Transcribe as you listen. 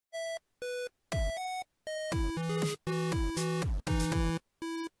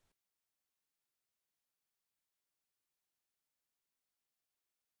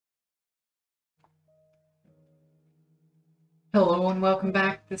Hello and welcome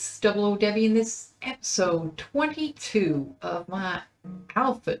back. This is Double O Debbie, and this is episode 22 of my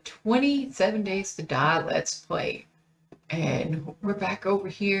Alpha 27 Days to Die Let's Play. And we're back over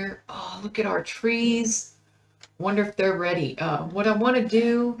here. Oh, look at our trees. Wonder if they're ready. What I want to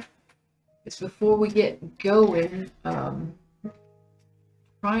do is before we get going,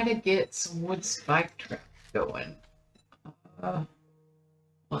 try to get some wood spike traps going.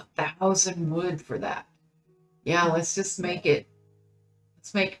 1,000 wood for that. Yeah, let's just make it.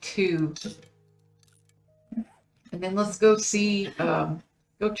 Let's make 2. And then let's go see, go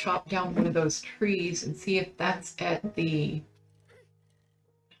chop down one of those trees and see if that's at the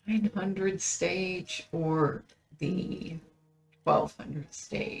 900 stage or the 1200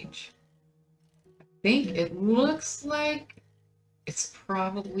 stage. I think it looks like it's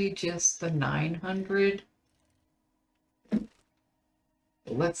probably just the 900.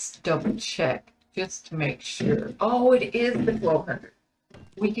 Let's double check just to make sure. Oh, it is the 1200.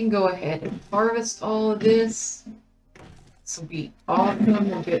 We can go ahead and harvest all of this. This will be awesome.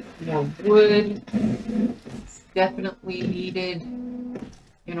 We'll get more wood. It's definitely needed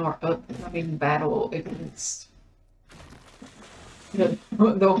in our upcoming battle against the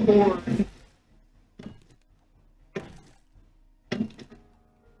horde.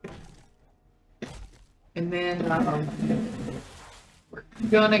 And then we're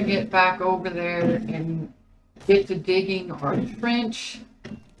gonna get back over there and get to digging our trench.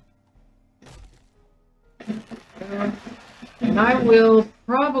 And I will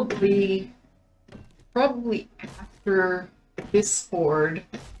probably after this horde,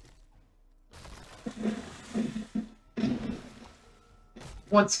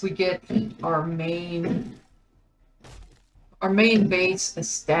 once we get our main base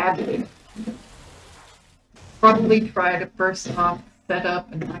established, probably try to first off set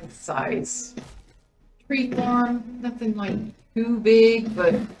up a nice size tree farm. Nothing like too big,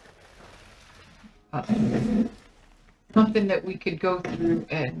 but something that we could go through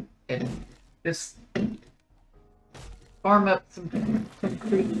and just farm up some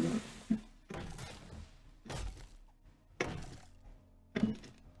trees.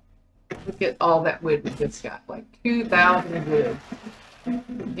 Look at all that wood we just got, like 2,000 wood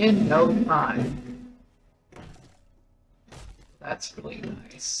in no time. That's really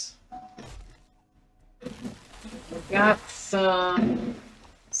nice. We got some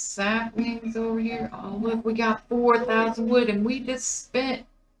saplings over here. Oh, look, we got 4,000 wood, and we just spent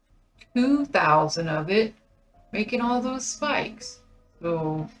 2,000 of it making all those spikes.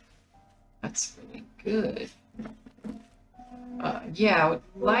 So that's really good. Yeah, I would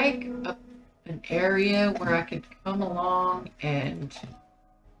like an area where I could come along and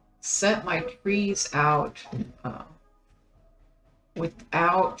set my trees out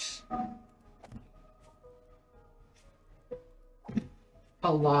without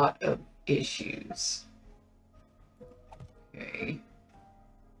a lot of issues. Okay.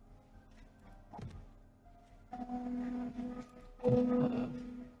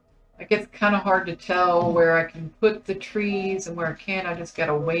 It gets kind of hard to tell where I can put the trees and where I can't. I just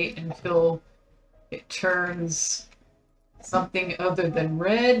gotta wait until it turns something other than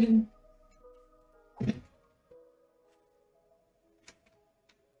red.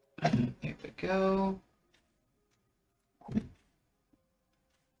 There we go.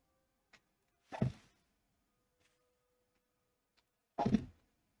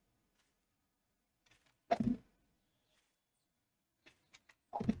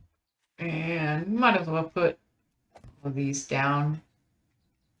 And might as well put all of these down.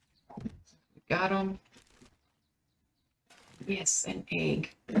 We got them. Yes, an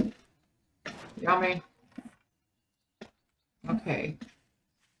egg. Yummy. Okay.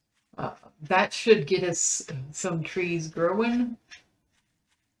 That should get us some trees growing.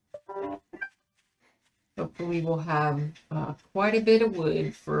 Hopefully we'll have quite a bit of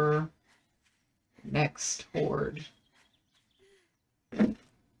wood for next horde.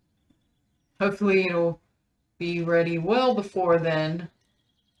 Hopefully it'll be ready well before then.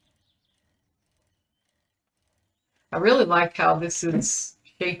 I really like how this is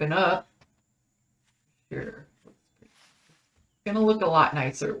shaping up. Sure. It's gonna look a lot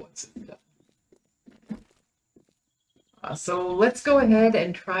nicer once it's done. So let's go ahead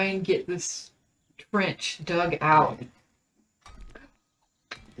and try and get this trench dug out.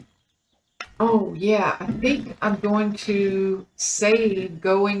 Oh yeah, I think I'm going to save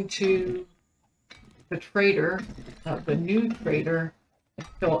going to the trader, the new trader,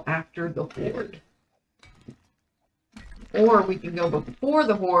 until after the horde. Or we can go before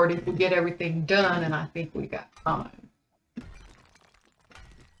the horde if we get everything done, and I think we got time.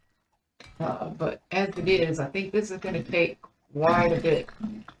 But as it is, I think this is going to take quite a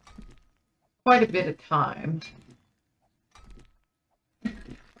bit of time.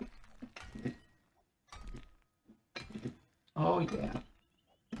 Oh yeah.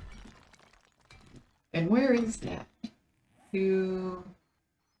 And where is that?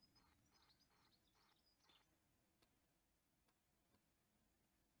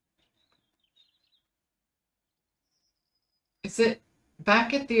 Is it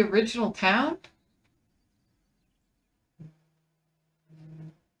back at the original town?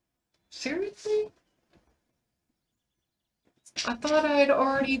 Seriously? I thought I had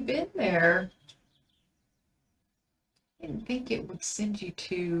already been there. I didn't think it would send you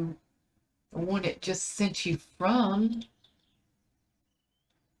to the one it just sent you from.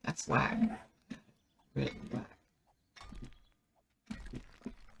 That's whack. Really whack.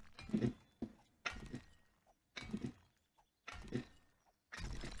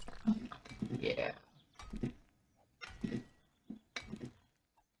 Yeah.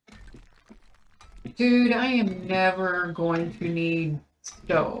 Dude, I am never going to need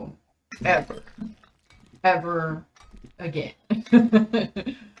stone. Ever. Ever again.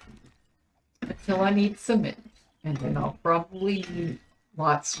 Until I need cement. And then I'll probably need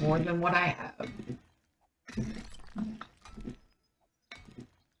lots more than what I have.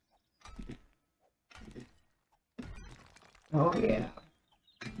 Oh yeah.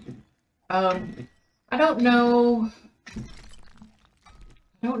 I don't know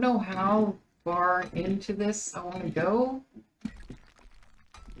how far into this I want to go.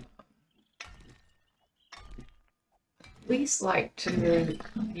 At least like to,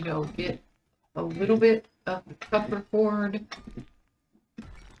 you know, get a little bit of the copper cord.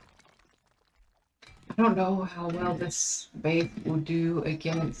 I don't know how well this base will do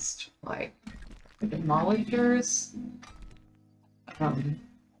against like the demolishers.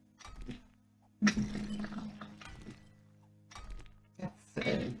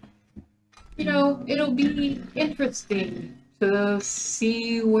 You know, it'll be interesting to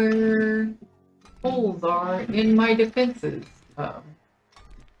see where holes are in my defenses.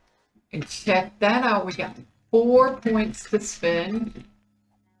 And check that out. We got 4 points to spend.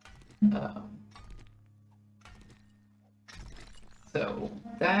 So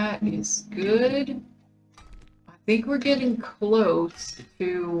that is good. I think we're getting close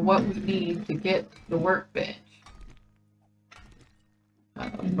to what we need to get the workbench.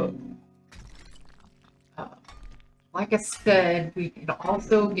 Like I said, we can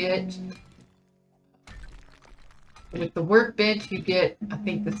also get, with the workbench, you get, I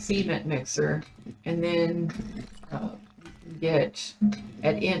think, the cement mixer. And then you can get,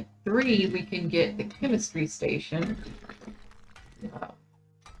 at Int 3, we can get the chemistry station.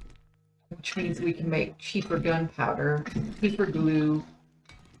 Which means we can make cheaper gunpowder, cheaper glue,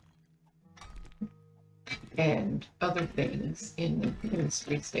 and other things in the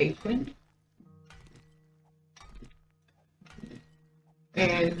chemistry station.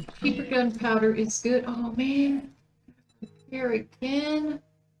 And cheaper gunpowder is good. Oh man, here again.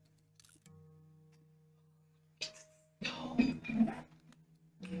 Oh,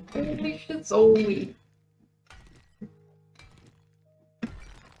 holy shit's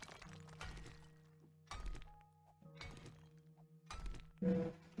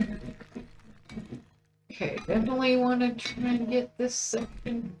Okay, definitely want to try and get this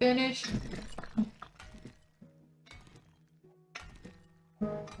section finished.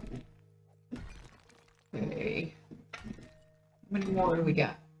 Okay. How many more do we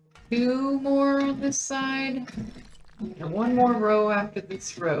got? 2 more on this side. And 1 more row after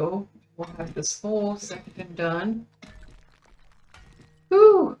this row. We'll have this whole section done.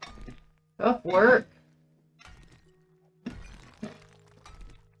 Whew! Tough work.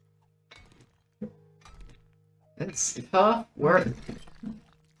 It's tough work.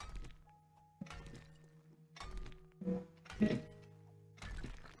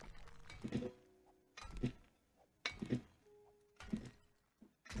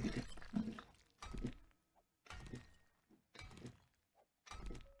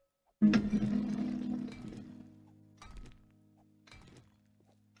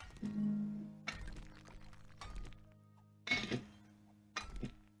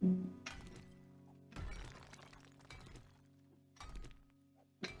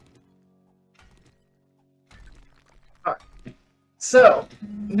 So,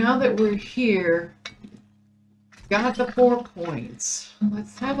 now that we're here, got the 4 points.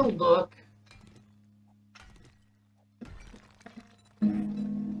 Let's have a look.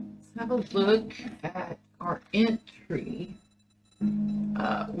 Let's have a look at our entry.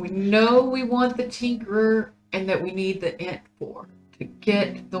 We know we want the Tinkerer and that we need the Int 4 to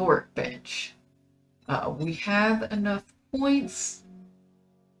get the workbench. We have enough points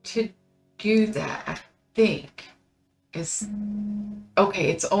to do that, I think. Is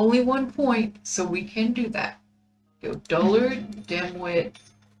okay, it's only 1 point, so we can do that. Go dullard, dimwit,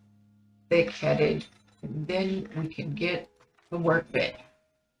 thick-headed, and then we can get the workbench.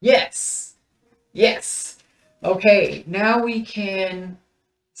 Yes! Yes! Okay, now we can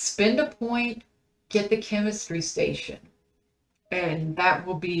spend a point, get the chemistry station. And that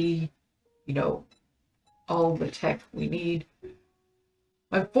will be, you know, all the tech we need.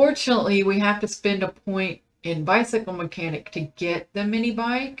 Unfortunately, we have to spend a point in bicycle mechanic to get the mini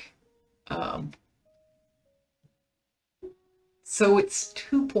bike. So it's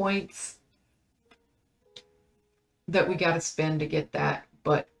 2 points that we got to spend to get that,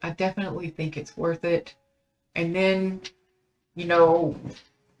 but I definitely think it's worth it. And then, you know,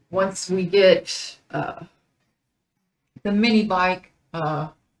 once we get the mini bike,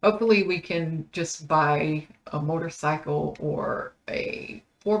 hopefully we can just buy a motorcycle or a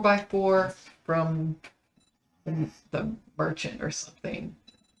 4x4 from the merchant or something.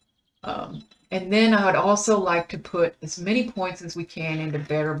 And then I would also like to put as many points as we can into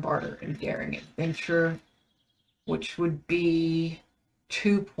Better Barter and Daring Adventure, which would be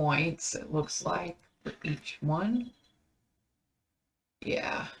 2 points, it looks like, for each one.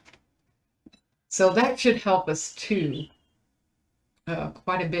 Yeah. So that should help us too,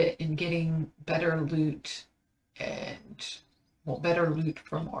 quite a bit in getting better loot and, well, better loot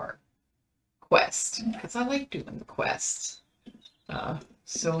from our quest, because I like doing the quests.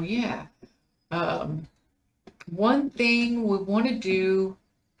 So yeah. One thing we want to do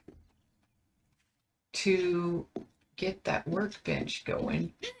to get that workbench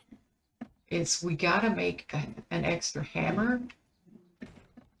going is we got to make an extra hammer.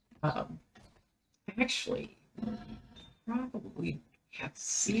 Actually, probably have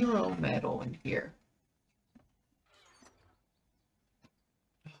 0 metal in here.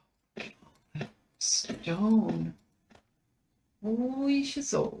 Stone. Holy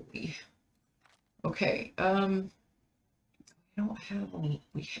shizzoli. Okay, we don't have any.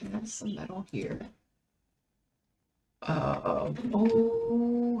 We have some metal here. Oh.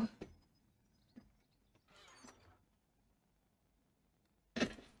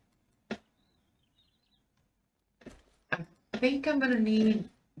 I think I'm gonna need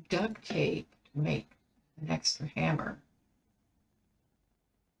duct tape to make an extra hammer.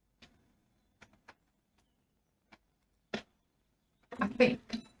 I think.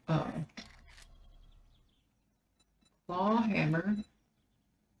 Claw hammer,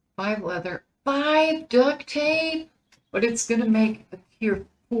 5 leather, 5 duct tape, but it's going to make a tier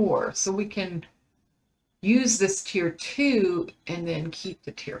 4, so we can use this tier 2 and then keep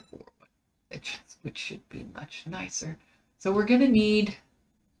the tier 4 one, which should be much nicer. So we're going to need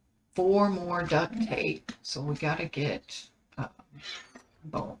 4 more duct tape, so we got to get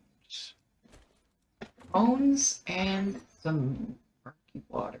bones and some murky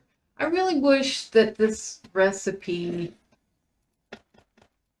water. I really wish that this recipe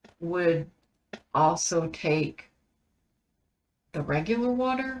would also take the regular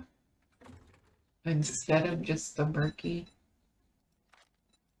water instead of just the murky.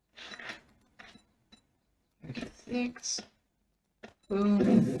 36.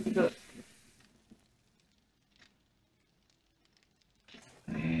 Boom. Good.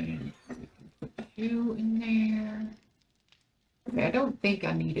 And we can put you in there. Okay, I don't think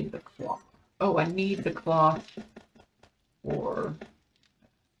I needed the cloth. Oh, I need the cloth for...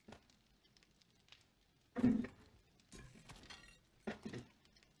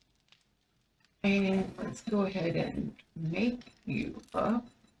 And let's go ahead and make you up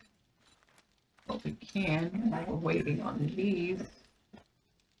what we can while we're waiting on these to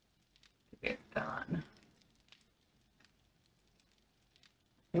get done.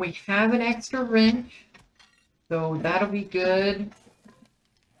 We have an extra wrench, so that'll be good.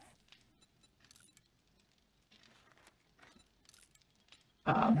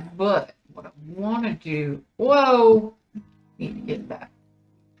 But what I want to do, whoa, need to get that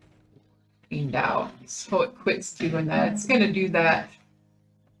cleaned out so it quits doing that. It's going to do that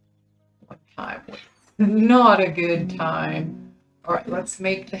one time. Not a good time. All right, let's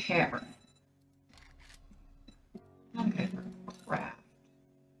make the hammer. Hammer craft.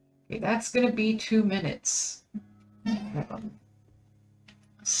 Okay, that's going to be 2 minutes.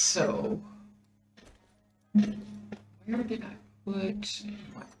 So, where did I put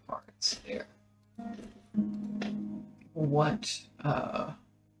my parts there? We'll want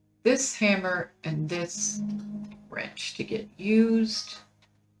this hammer and this wrench to get used.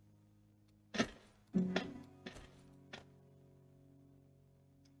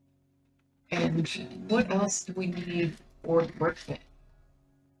 And what else do we need or Workbench.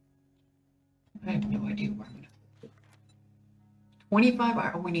 I have no idea where I'm going to. 25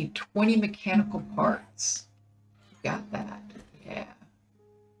 iron. We need 20 mechanical parts. Got that. Yeah.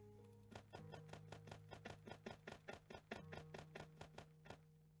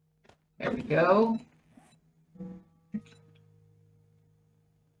 There we go.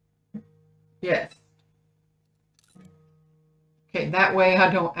 Yes. Okay, that way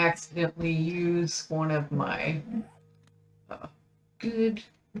I don't accidentally use one of my good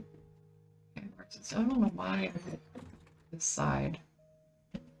cameras. I don't know why I did this side.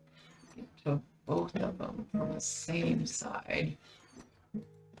 Get to both of them from the same side.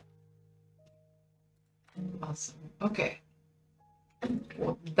 Awesome. Okay.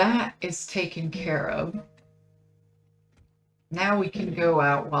 Well, that is taken care of. Now we can go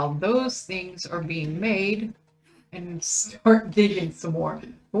out while those things are being made and start digging some more.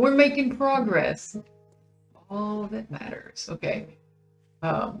 But we're making progress. All that matters. Okay.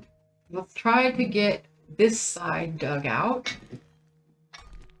 Let's try to get this side dug out.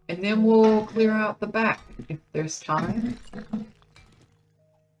 And then we'll clear out the back if there's time.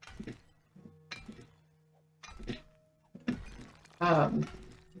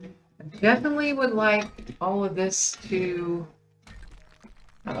 Definitely would like all of this to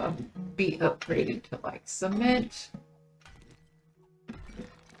be upgraded to like cement.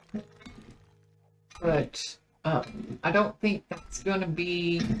 But I don't think that's going to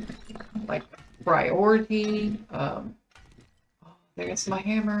be like priority. Oh, there's my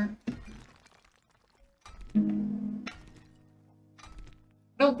hammer. I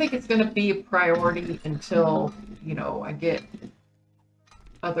don't think it's going to be a priority until, you know, I get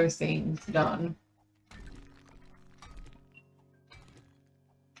other things done.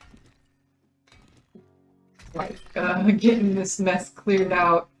 Like getting this mess cleared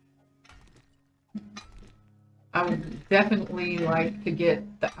out. I would definitely like to get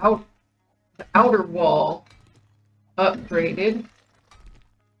the outer wall upgraded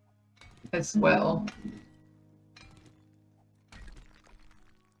as well.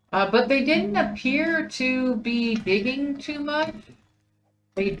 But they didn't appear to be digging too much.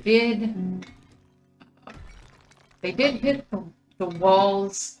 They did hit the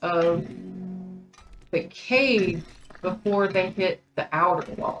walls of the cave before they hit the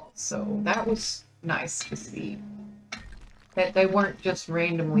outer wall. So that was nice to see. That they weren't just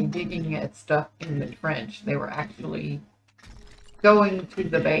randomly digging at stuff in the trench. They were actually going to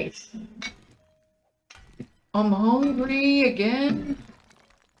the base. I'm hungry again.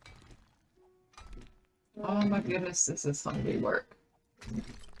 Oh my goodness, this is hungry work.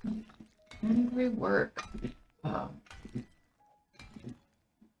 Hungry work. I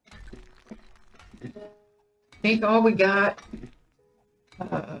think all we got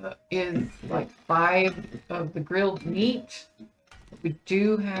is like 5 of the grilled meat. We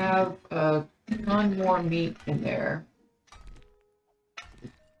do have a ton more meat in there.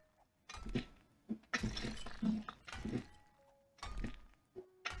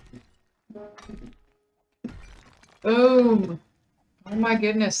 Boom! Oh my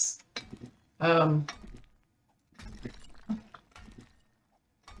goodness.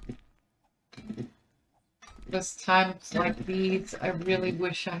 Just times like these, I really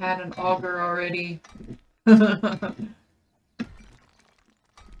wish I had an auger already.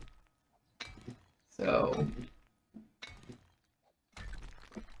 So,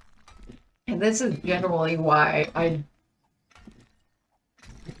 and this is generally why I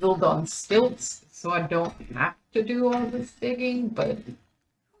build on stilts, so I don't have to do all this digging, but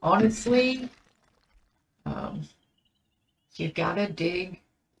honestly, you gotta dig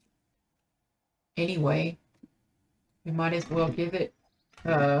anyway. You might as well give it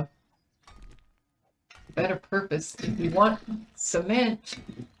a better purpose. If you want cement,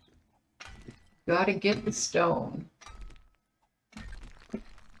 you gotta get the stone.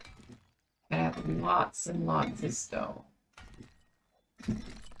 Have lots and lots of stone.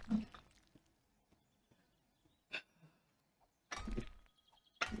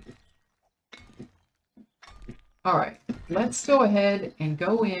 All right, let's go ahead and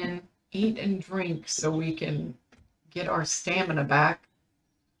go in, eat and drink so we can get our stamina back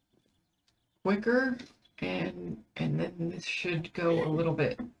quicker, and then this should go a little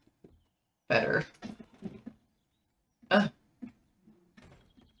bit better. All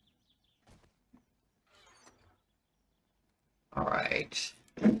right.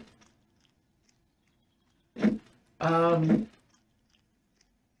 I'm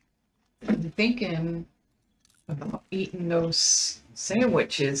thinking about eating those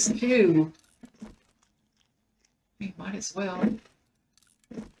sandwiches too. We might as well.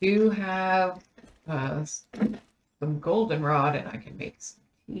 Do have some goldenrod and I can make some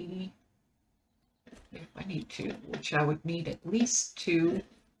tea if I need to, which I would need at least 2.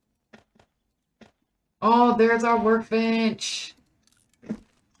 Oh, there's our workbench.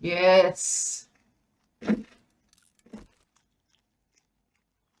 Yes.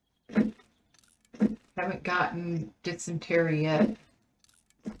 Haven't gotten dysentery yet.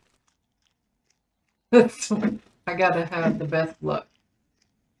 I gotta have the best luck.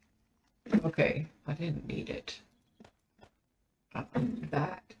 Okay, I didn't need it.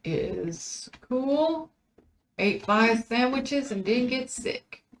 That is cool. Ate 5 sandwiches and didn't get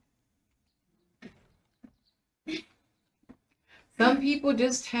sick. Some people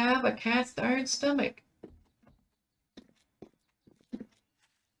just have a cast iron stomach.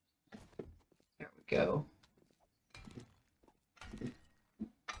 There we go.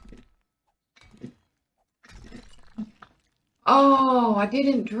 Oh, I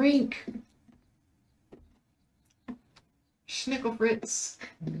didn't drink. Schnickel Fritz.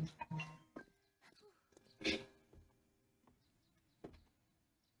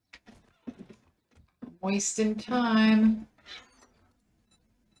 Wasting time.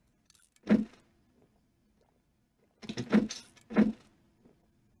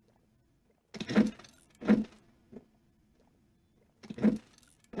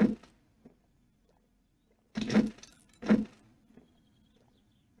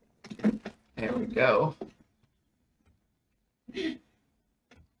 There we go.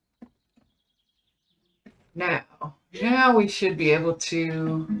 Now we should be able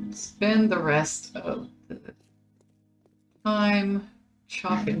to spend the rest of the time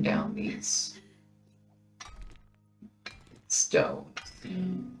chopping down these stones.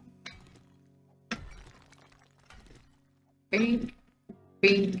 Bink,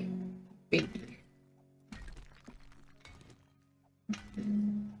 bink, bink.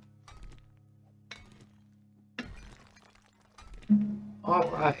 All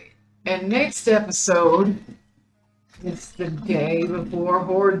right. And next episode is the day before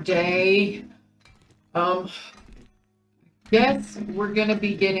Horde Day. Yes, we're going to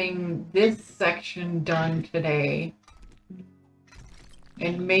be getting this section done today.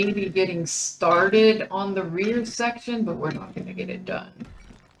 And maybe getting started on the rear section, but we're not going to get it done.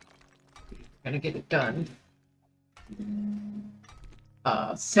 We're going to get it done.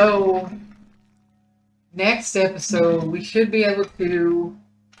 So, next episode, we should be able to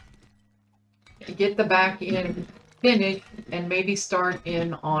get the back end finished and maybe start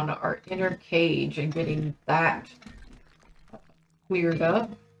in on our inner cage and getting that cleared up.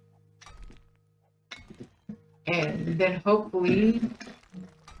 And then hopefully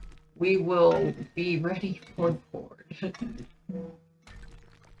we will be ready for the board.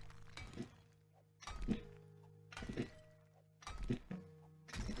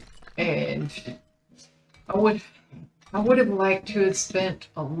 And I would have liked to have spent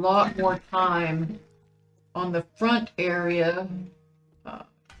a lot more time on the front area,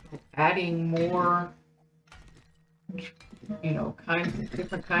 adding more, you know,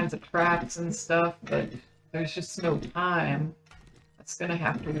 different kinds of traps and stuff, but there's just no time. It's gonna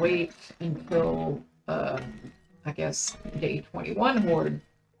have to wait until, I guess, day 21 Horde.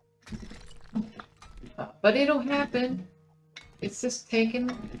 But it'll happen. It's just taken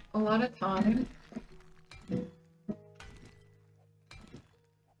a lot of time.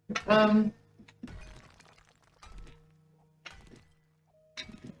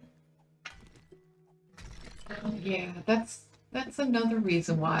 Yeah, that's another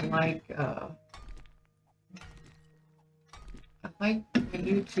reason why I like the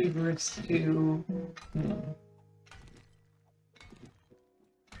YouTubers to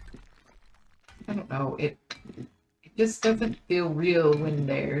I don't know, it just doesn't feel real when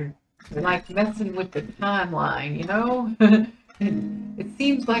they're like messing with the timeline, you know? It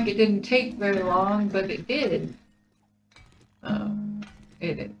seems like it didn't take very long, but it did.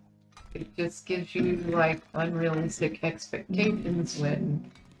 It just gives you like unrealistic expectations when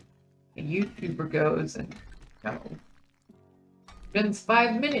a YouTuber goes and, you know, spends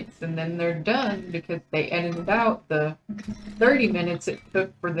 5 minutes and then they're done because they edited out the 30 minutes it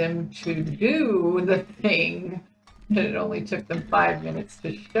took for them to do the thing that it only took them 5 minutes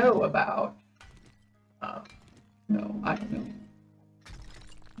to show about. So, I don't know.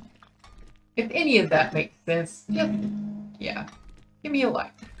 If any of that makes sense, just, yeah, give me a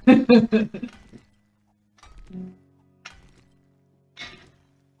like.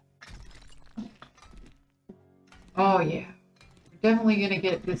 Oh yeah, we're definitely gonna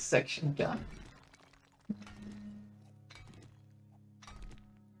get this section done.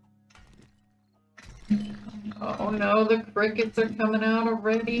 Oh no, the crickets are coming out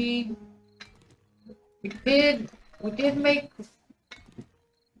already. We did we did make,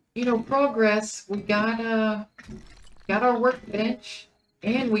 you know, progress. We got our workbench,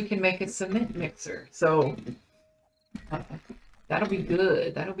 and we can make a cement mixer. So that'll be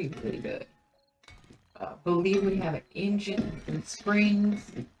good. That'll be really good. Believe we have an engine and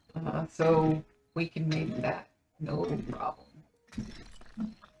springs, so we can make that no problem.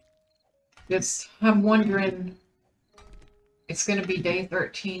 Just, I'm wondering, it's going to be day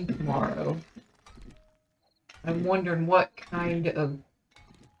 13 tomorrow. I'm wondering what kind of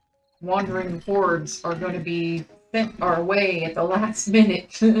wandering hordes are going to be sent our way at the last minute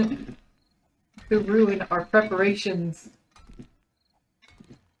to ruin our preparations.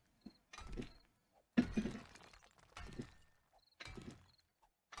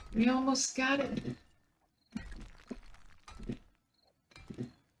 We almost got it.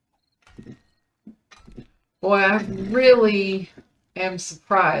 Boy, I really am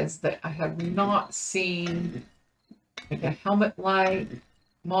surprised that I have not seen like a helmet light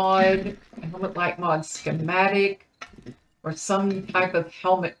mod, a helmet light mod schematic, or some type of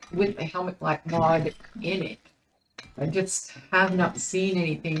helmet with a helmet light mod in it. I just have not seen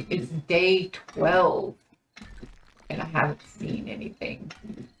anything. It's day 12 and I haven't seen anything.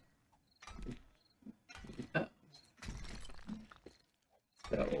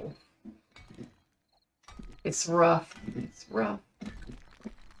 So it's rough. It's rough.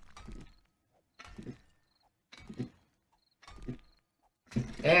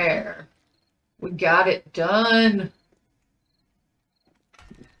 There. We got it done.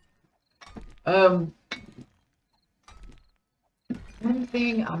 One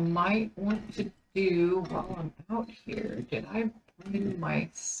thing I might want to do while I'm out here, did I bring my...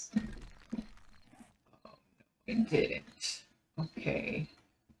 Oh, no, I didn't. Okay.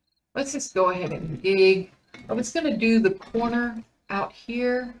 Let's just go ahead and dig. I was going to do the corner out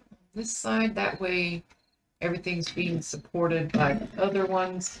here, this side, that way everything's being supported by the other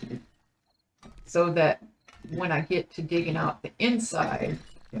ones, so that when I get to digging out the inside,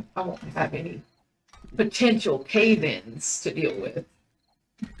 I won't have any potential cave-ins to deal with,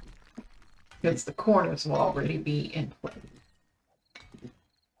 because the corners will already be in place.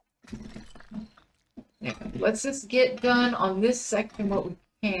 Now, let's just get done on this section what we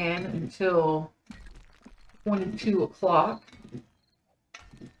can until 22 o'clock.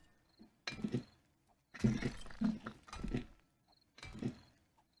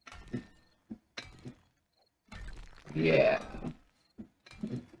 Yeah.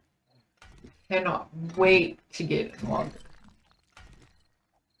 Cannot wait to get it longer.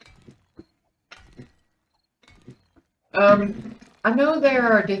 I know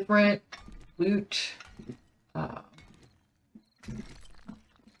there are different loot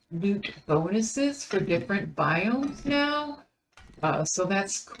bonuses for different biomes now, so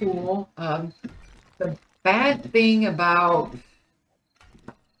that's cool. The bad thing about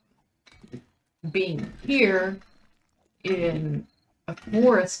being here in a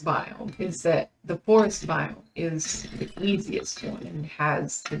forest biome is that the forest biome is the easiest one and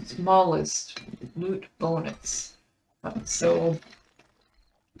has the smallest loot bonus. So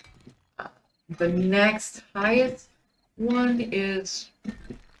the next highest one is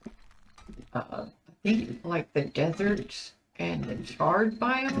I think like the desert and the charred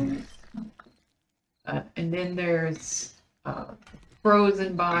biomes, and then there's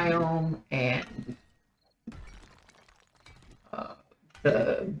frozen biome, and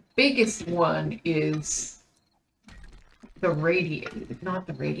the biggest one is the radiated, not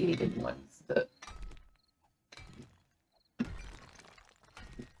the radiated ones, the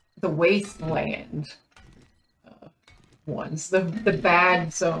wasteland ones, the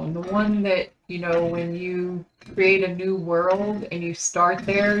bad zone, the one that, you know, when you create a new world and you start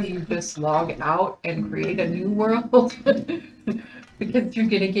there, you just log out and create a new world because you're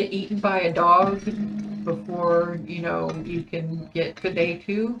gonna get eaten by a dog before, you know, you can get to day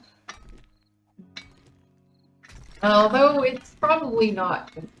 2. Although it's probably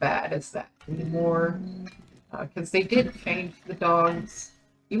not as bad as that anymore, because they did change the dogs.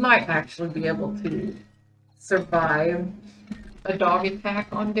 You might actually be able to survive a dog attack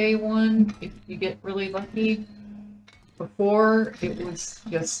on day 1 if you get really lucky. Before, it was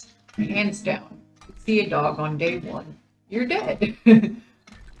just hands down. See a dog on day 1, you're dead.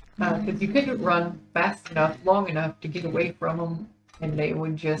 Because you couldn't run fast enough, long enough to get away from them, and they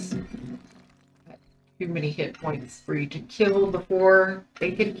would just have too many hit points for you to kill before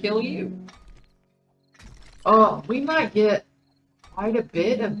they could kill you. Oh, we might get quite a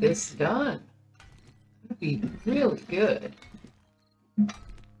bit of this done. That'd be really good.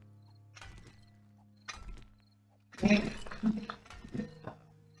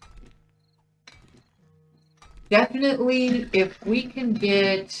 definitely, if we can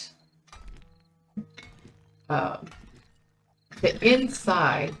get the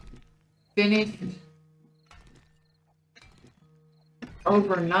inside finished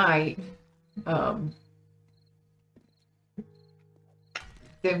overnight, then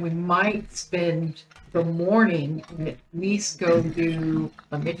we might spend the morning and at least go do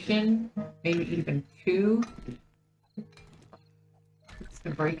a mission, maybe even two. Just to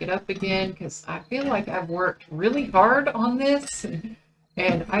break it up again, because I feel like I've worked really hard on this,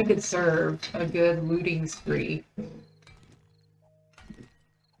 and I deserve a good looting spree.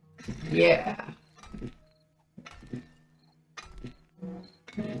 Yeah.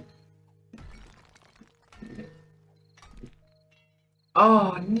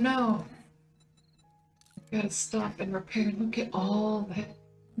 Oh no. Gotta stop and repair. Look at all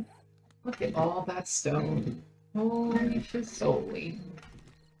that. Look at all that stone. Holy shizzoli.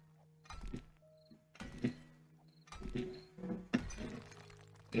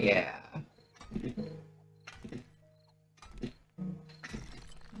 Yeah.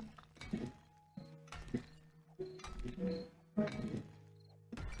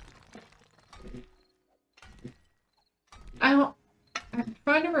 I'm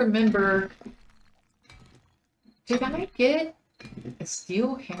trying to remember. Did I get a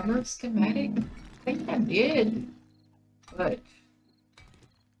steel hammer schematic? I think I did, but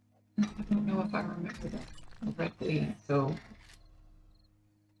I don't know if I remember that correctly. So,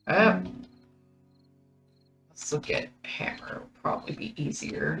 let's look at hammer. It'll probably be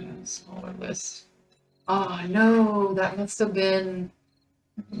easier. Smaller list. Oh no, that must have been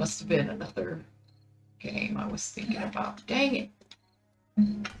another game I was thinking about. Dang it.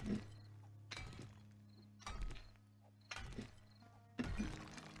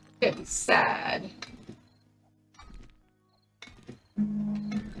 Getting sad.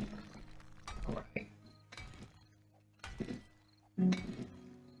 All right.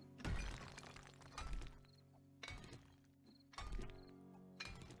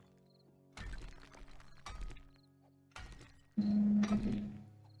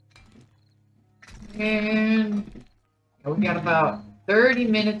 And we got about 30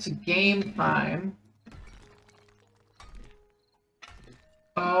 minutes of game time.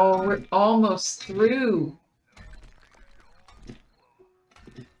 Oh, we're almost through.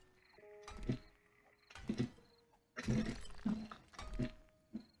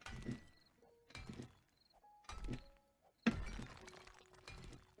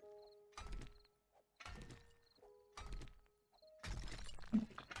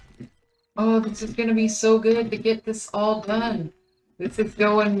 Oh, this is going to be so good to get this all done. This is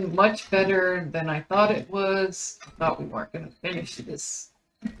going much better than I thought it was. I thought we weren't going to finish this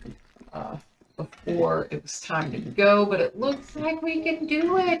before it was time to go, but it looks like we can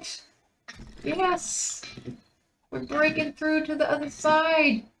do it. Yes, we're breaking through to the other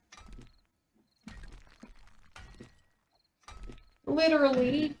side.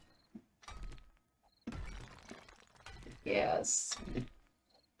 Literally. Yes.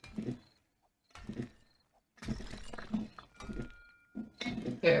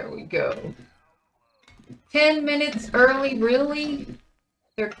 There we go. 10 minutes early, really?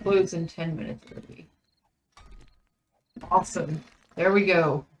 They're closing 10 minutes early. Awesome. There we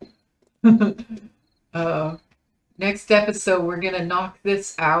go. Next episode, we're going to knock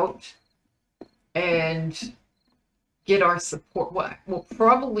this out and get our support. We'll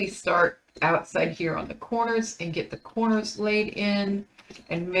probably start outside here on the corners and get the corners laid in,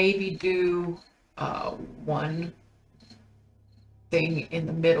 and maybe do one thing in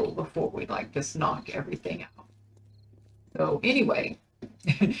the middle before we just knock everything out. So anyway,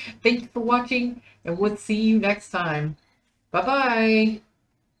 thank you for watching, and we'll see you next time. Bye-bye.